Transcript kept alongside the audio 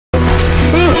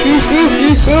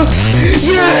Yes!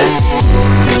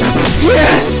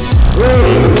 Yes!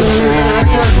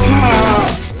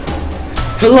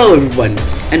 Hello everyone,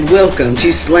 and welcome to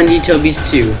Slendietubbies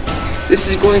 2. This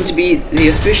is going to be the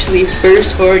officially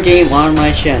first horror game on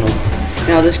my channel.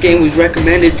 Now this game was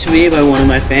recommended to me by one of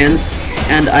my fans,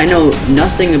 and I know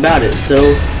nothing about it,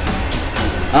 so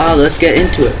let's get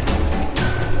into it.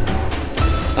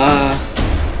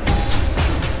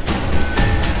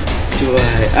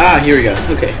 Here we go.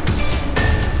 Okay.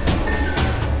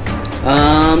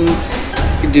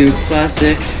 We can do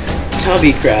classic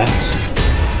tubby craft.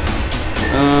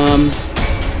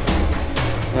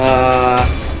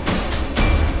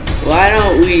 Why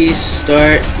don't we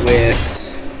start with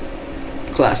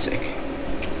classic?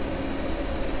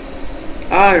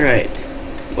 Alright.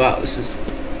 Wow,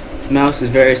 mouse is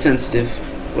very sensitive.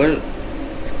 What?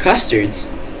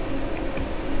 Custards?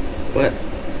 What?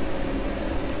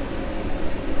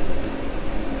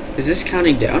 Is this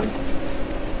counting down?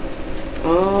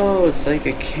 Oh, it's like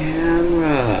a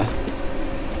camera.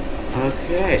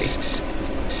 Okay.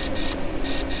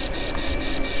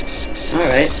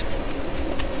 Alright.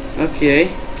 Okay.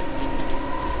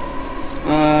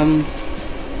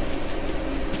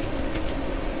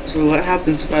 So what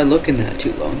happens if I look in that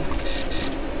too long?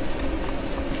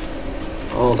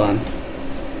 Hold on.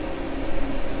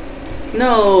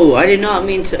 No, I did not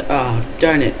mean to. Oh,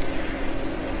 darn it.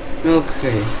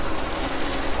 Okay.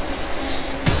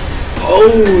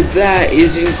 Oh, that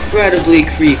is incredibly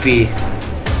creepy.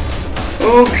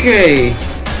 Okay.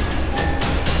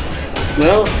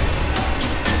 Well,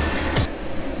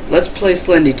 let's play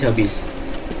Slendietubbies.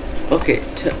 Okay,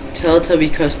 Teletubby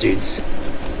Custards.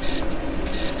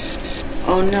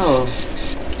 Oh no.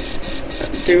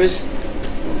 There was...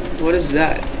 What is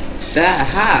that?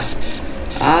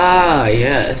 Ah,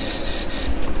 yes.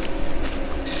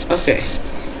 Okay.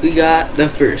 We got the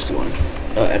first one.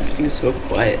 Oh, everything's so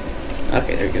quiet.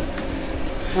 Okay, there we go.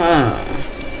 Huh.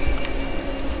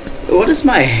 What is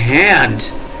my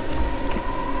hand?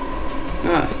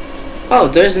 Huh. Oh,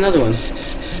 there's another one.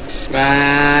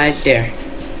 Right there.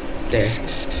 There.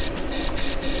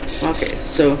 Okay,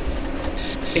 so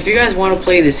if you guys want to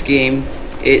play this game,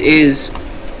 it is...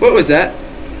 What was that?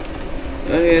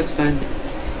 Okay, that's fine.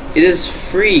 It is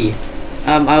free.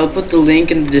 I will put the link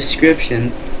in the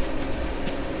description.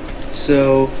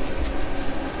 So,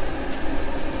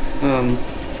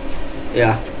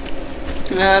 yeah.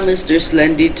 Mr.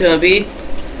 Slendietubby,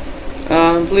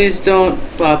 please don't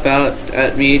pop out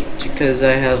at me because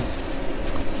I have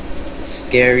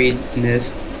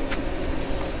scariness.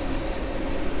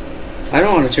 I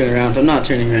don't want to turn around. I'm not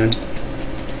turning around.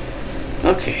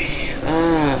 Okay.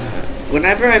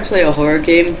 Whenever I play a horror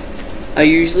game, I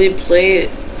usually play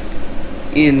it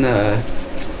in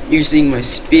using my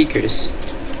speakers.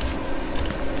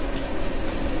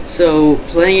 So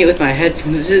playing it with my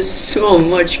headphones is so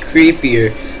much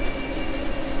creepier.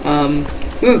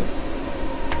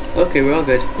 Okay, we're all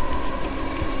good.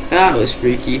 That was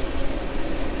freaky.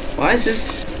 Why is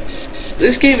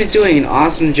this game is doing an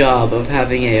awesome job of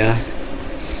having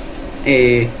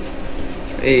ooh,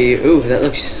 that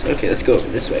looks okay. Let's go over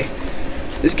this way.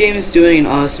 This game is doing an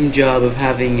awesome job of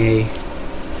having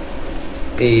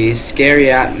a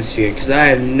scary atmosphere because I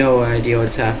have no idea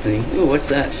what's happening. Ooh, what's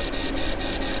that?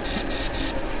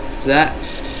 Is that?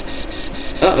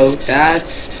 Uh-oh,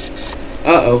 that's...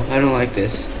 Uh-oh, I don't like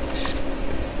this.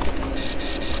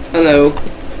 Hello.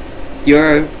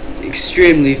 You're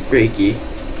extremely freaky.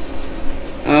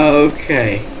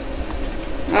 Okay.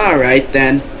 Alright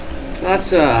then.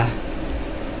 Let's,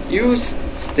 you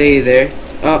stay there.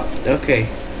 Oh, okay.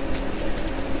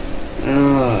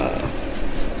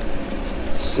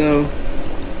 So...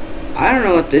 I don't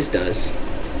know what this does.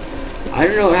 I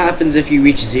don't know what happens if you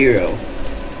reach 0.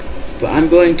 But I'm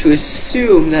going to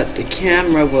assume that the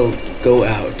camera will go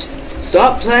out.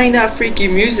 Stop playing that freaky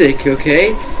music,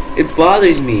 okay? It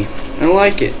bothers me. I don't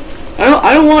like it.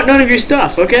 I don't want none of your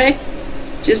stuff, okay?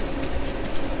 Just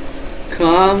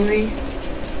calmly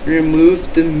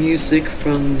remove the music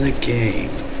from the game.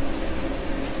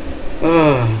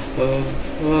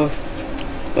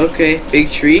 Okay,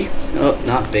 big tree. Oh,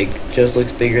 not big. Just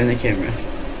looks bigger in the camera.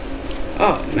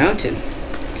 Oh, mountain.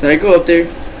 Can I go up there?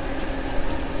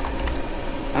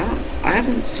 I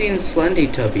haven't seen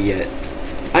Slendietubby yet.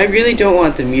 I really don't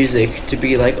want the music to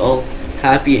be like all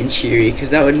happy and cheery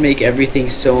because that would make everything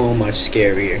so much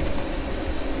scarier.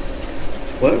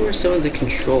 What were some of the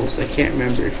controls? I can't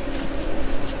remember.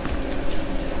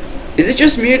 Is it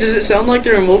just me or does it sound like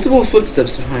there are multiple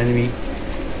footsteps behind me?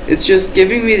 It's just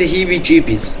giving me the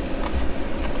heebie-jeebies.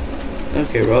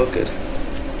 Okay, we're all good.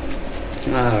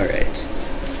 Alright.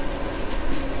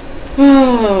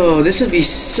 Oh, this would be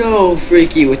so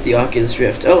freaky with the Oculus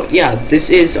Rift. Oh yeah,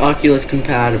 this is Oculus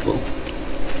compatible.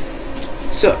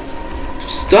 So,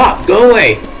 stop, go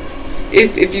away.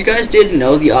 If you guys didn't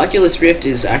know, the Oculus Rift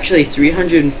is actually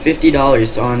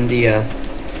 $350 on the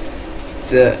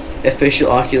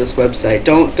official Oculus website.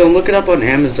 Don't look it up on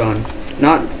Amazon.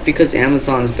 Not because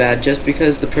Amazon is bad, just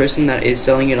because the person that is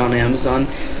selling it on Amazon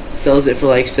sells it for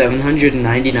like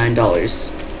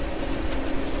 $799.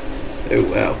 Oh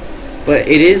wow. But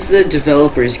it is the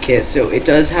developer's kit, so it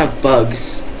does have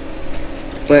bugs.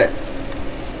 But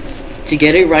to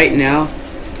get it right now,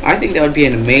 I think that would be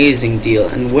an amazing deal.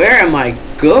 And where am I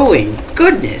going?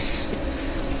 Goodness!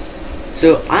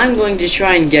 So I'm going to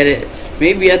try and get it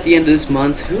maybe at the end of this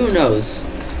month. Who knows?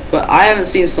 But I haven't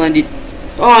seen Slendy.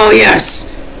 Oh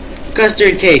yes!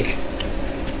 Custard cake.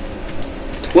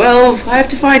 12? I have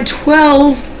to find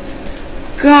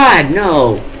 12? God,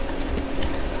 no.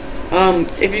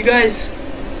 If you guys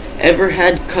ever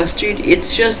had custard,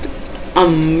 it's just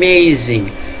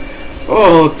amazing.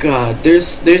 Oh god,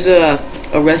 there's a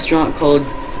restaurant called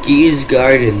Gee's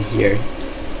Garden here,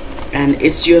 and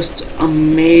it's just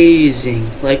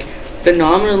amazing, like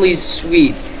phenomenally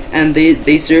sweet, and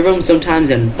they serve them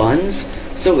sometimes in buns,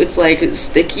 so it's like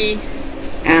sticky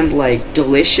and like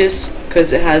delicious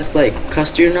because it has like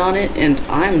custard on it, and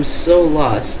I'm so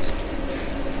lost.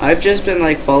 I've just been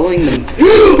like following them.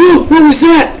 What was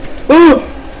that? Oh,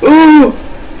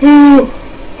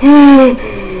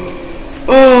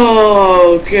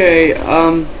 okay.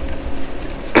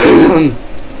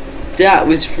 That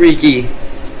was freaky.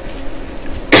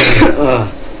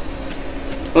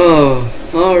 Oh,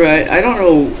 alright. I don't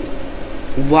know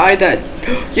why that.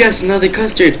 Yes, another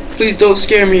custard. Please don't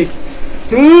scare me.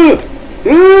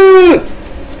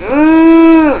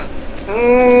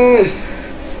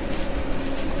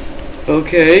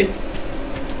 Okay.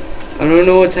 I don't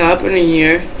know what's happening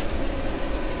here.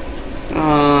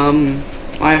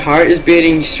 My heart is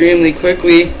beating extremely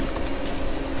quickly.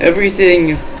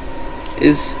 Everything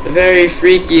is very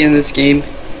freaky in this game.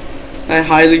 I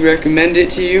highly recommend it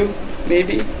to you,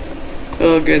 maybe.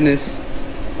 Oh goodness.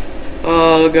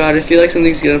 Oh god, I feel like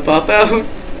something's gonna pop out.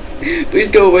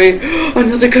 Please go away.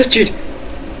 Another custard.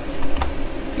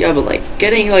 Yeah, but like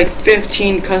getting like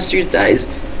 15 custards, that is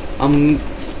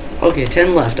okay,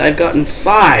 10 left. I've gotten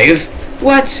 5.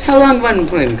 What? How long have I been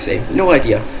playing this game? No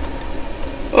idea.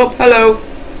 Oh, hello.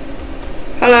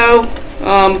 Hello.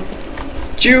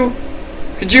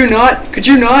 Could you not?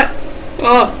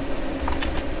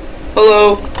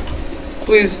 Hello.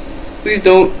 Please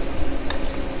don't.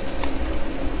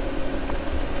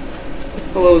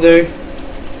 Hello there.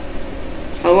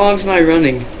 How long's my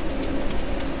running?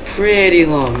 Pretty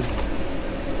long.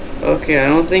 Okay, I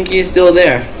don't think he's still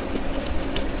there.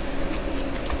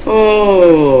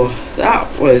 Oh,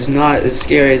 that was not as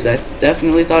scary as I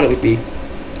definitely thought it would be.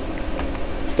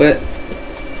 But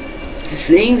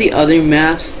seeing the other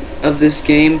maps of this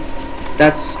game,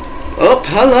 that's... Oh,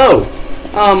 hello!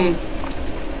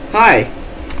 Hi.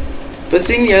 But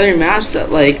seeing the other maps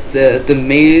that, like, the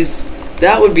maze,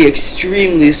 that would be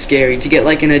extremely scary to get,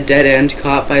 like, in a dead end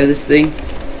caught by this thing.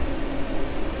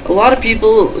 A lot of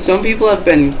people, some people have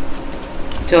been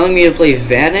telling me to play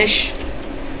Vanish,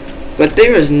 but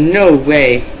there is no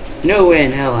way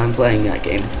in hell I'm playing that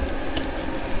game.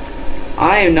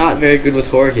 I am not very good with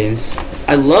horror games.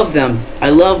 I love them. I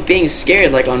love being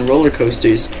scared, like on roller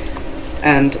coasters.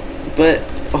 But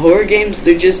horror games,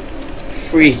 they're just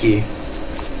freaky.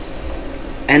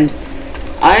 And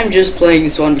I'm just playing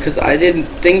this one because I didn't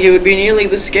think it would be nearly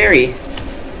this scary.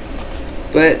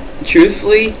 But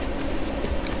truthfully,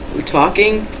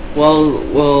 talking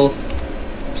while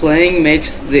playing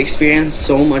makes the experience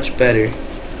so much better.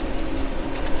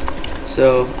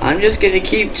 So I'm just gonna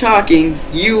keep talking.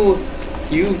 You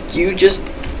just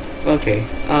okay.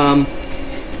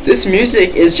 This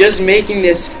music is just making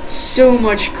this so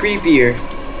much creepier.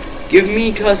 Give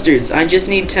me custards. I just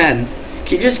need 10.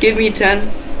 Can you just give me 10?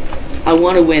 I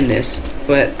want to win this,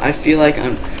 but I feel like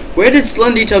I'm. Where did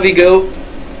Slendietubby go?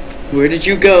 Where did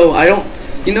you go? I don't.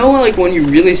 You know, like when you're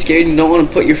really scared and you don't want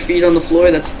to put your feet on the floor.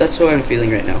 That's what I'm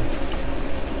feeling right now.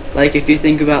 Like if you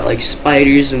think about like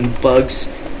spiders and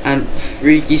bugs and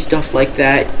freaky stuff like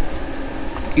that,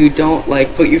 you don't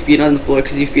like put your feet on the floor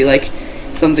because you feel like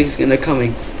something's gonna come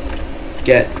and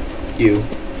get you.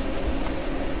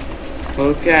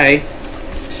 Okay.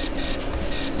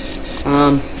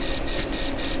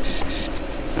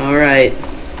 Alright.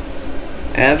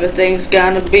 Everything's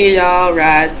gonna be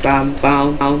alright. Bam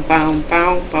bam bam bam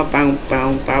bam bam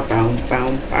bam bam bam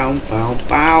bam bam bam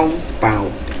bam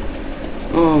bam.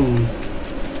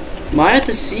 Am I at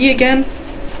the sea again?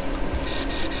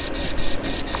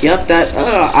 Yep, that,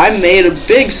 I made a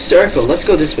big circle. Let's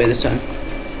go this way this time.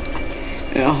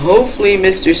 Hopefully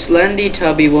Mr.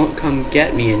 Slendietubby won't come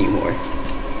get me anymore.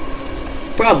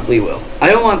 Probably will. I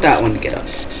don't want that one to get up.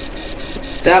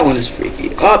 That one is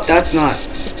freaky. Oh, that's not.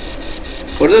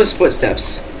 What are those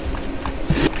footsteps?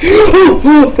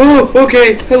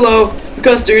 Okay, hello,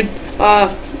 Custard. I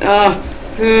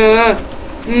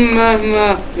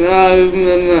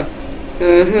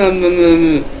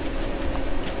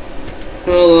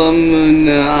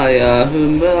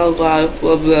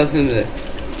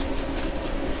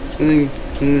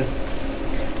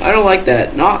don't like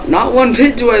that. Not one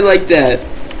bit do I like that.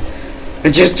 I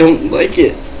just don't like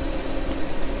it.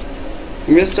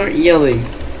 I'm gonna start yelling.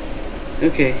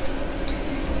 Okay.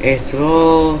 It's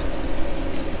all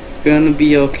gonna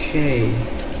be okay.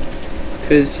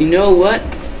 'Cause you know what?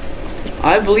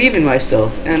 I believe in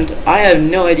myself, and I have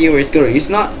no idea where it's going. It's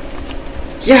not.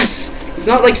 Yes! It's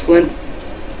not like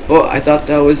Oh, I thought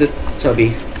that was a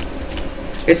tubby.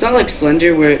 It's not like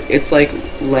Slender where it's like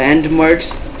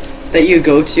landmarks that you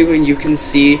go to and you can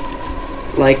see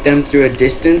like them through a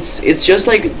distance. It's just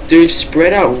like they're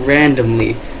spread out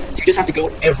randomly. So you just have to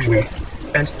go everywhere.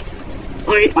 And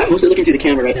I'm mostly looking through the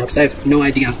camera right now because I have no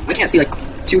idea. I can't see like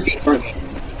 2 feet in front of me.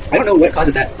 I don't know what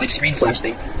causes that like screen flash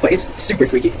thing, but it's super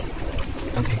freaky.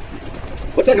 Okay.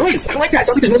 What's that noise? I don't like that. It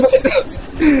sounds like there's multiple footsteps.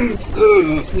 I'm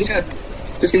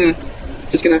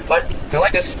just gonna, what? I don't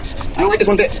like this. I don't like this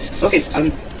one bit. Okay,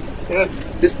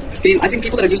 this game, I think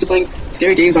people that are used to playing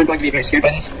scary games aren't going to be very scared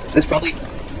by this. That's probably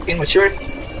immature,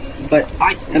 but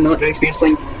I am not very experienced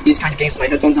playing these kind of games with my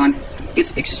headphones on.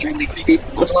 It's extremely creepy.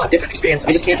 It's a lot different experience.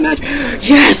 I just can't imagine.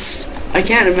 Yes! I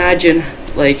can't imagine,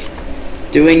 like,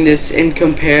 doing this in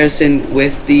comparison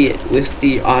with the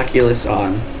Oculus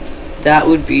on. That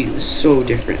would be so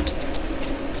different.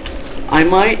 I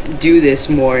might do this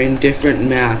more in different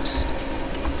maps,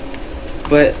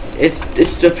 but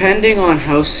it's depending on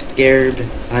how scared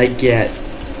I get.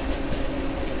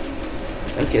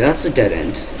 Okay, that's a dead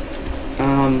end.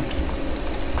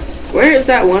 Where is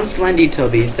that one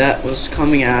Slendietubby that was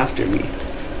coming after me?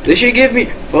 They should give me.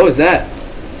 What was that?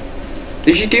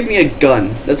 They should give me a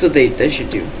gun. That's what they should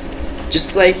do.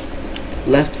 Just like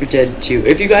Left 4 Dead 2.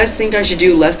 If you guys think I should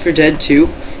do Left 4 Dead 2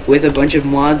 with a bunch of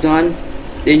mods on,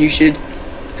 then you should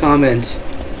comment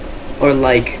or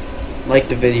like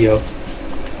the video.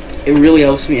 It really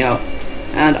helps me out.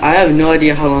 And I have no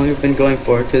idea how long I've been going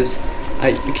for, because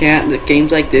you can't,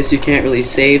 games like this you can't really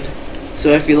save.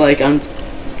 So I feel like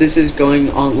this is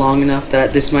going on long enough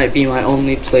that this might be my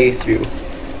only playthrough,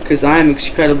 because I'm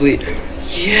incredibly.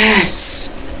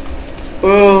 Yes!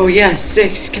 Oh yes,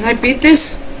 6. Can I beat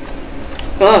this?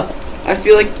 I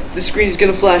feel like the screen is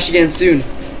gonna flash again soon.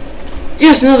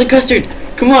 Yes, another custard!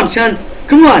 Come on, son!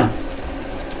 Come on!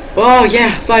 Oh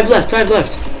yeah, 5 left, 5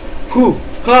 left. Hoo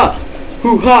ha!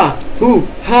 Hoo ha! Hoo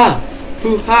ha!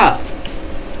 Hoo ha!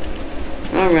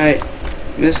 Alright,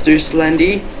 Mr.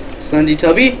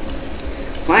 Slendietubby.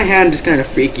 My hand is kind of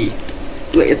freaky.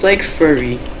 It's like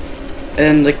furry.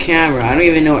 And the camera, I don't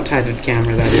even know what type of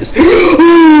camera that is.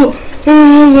 Oh,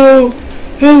 hello!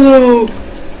 Hello!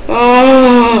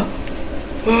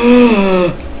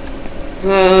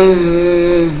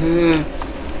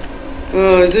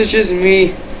 Oh, is this just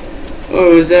me?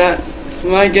 Or is that...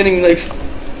 Am I getting, like,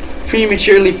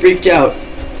 prematurely freaked out?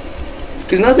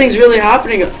 Because nothing's really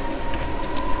happening.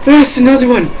 There's another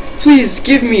one! Please,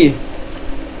 give me!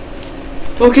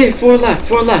 Okay, 4 left,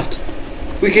 4 left.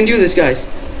 We can do this,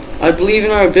 guys. I believe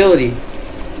in our ability.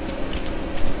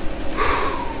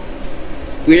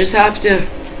 We just have to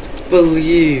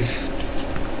believe.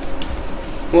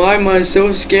 Why am I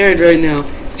so scared right now?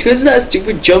 It's because of that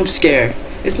stupid jump scare.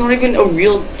 It's not even a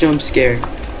real jump scare.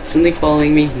 Something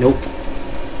following me? Nope.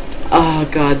 Oh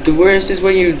god, the worst is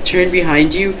when you turn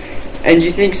behind you and you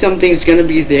think something's gonna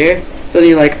be there, but then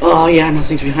you're like, oh yeah,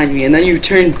 nothing's behind me, and then you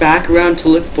turn back around to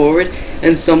look forward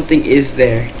and something is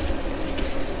there.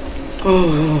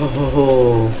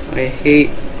 Oh, I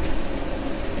hate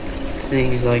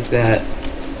things like that.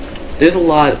 There's a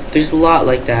lot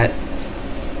like that.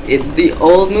 The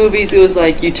old movies, it was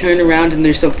like you turn around and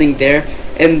there's something there,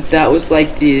 and that was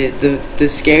like the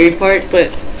scary part.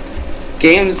 But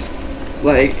games,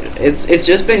 like it's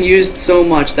just been used so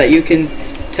much that you can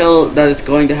tell that it's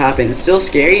going to happen. It's still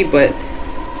scary, but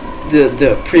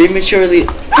the prematurely.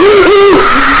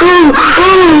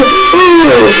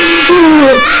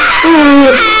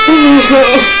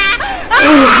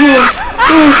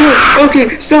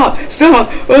 Okay, stop! It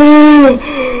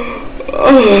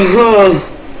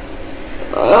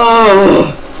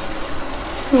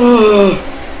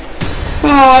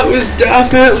was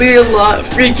definitely a lot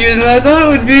freakier than I thought it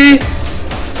would be.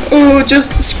 Oh,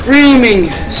 just screaming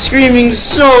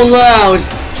so loud.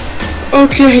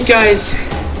 Okay, guys.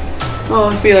 Oh,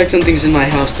 I feel like something's in my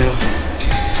house now.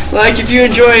 Like, if you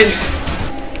enjoyed,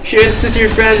 share this with your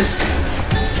friends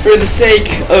for the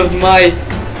sake of my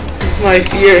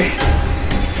fear.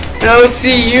 And I will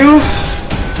see you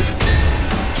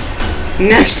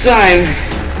next time.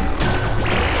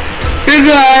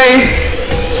 Goodbye.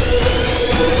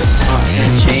 Oh, I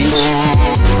gotta change.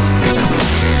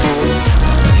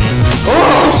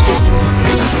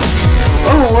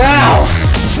 Oh wow.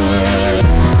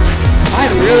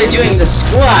 I'm really doing the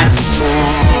squats.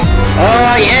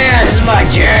 Oh yeah, this is my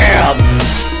jam.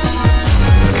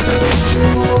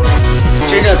 Let's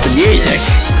turn up the music.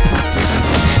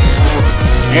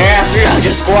 Yeah,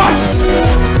 300 squats.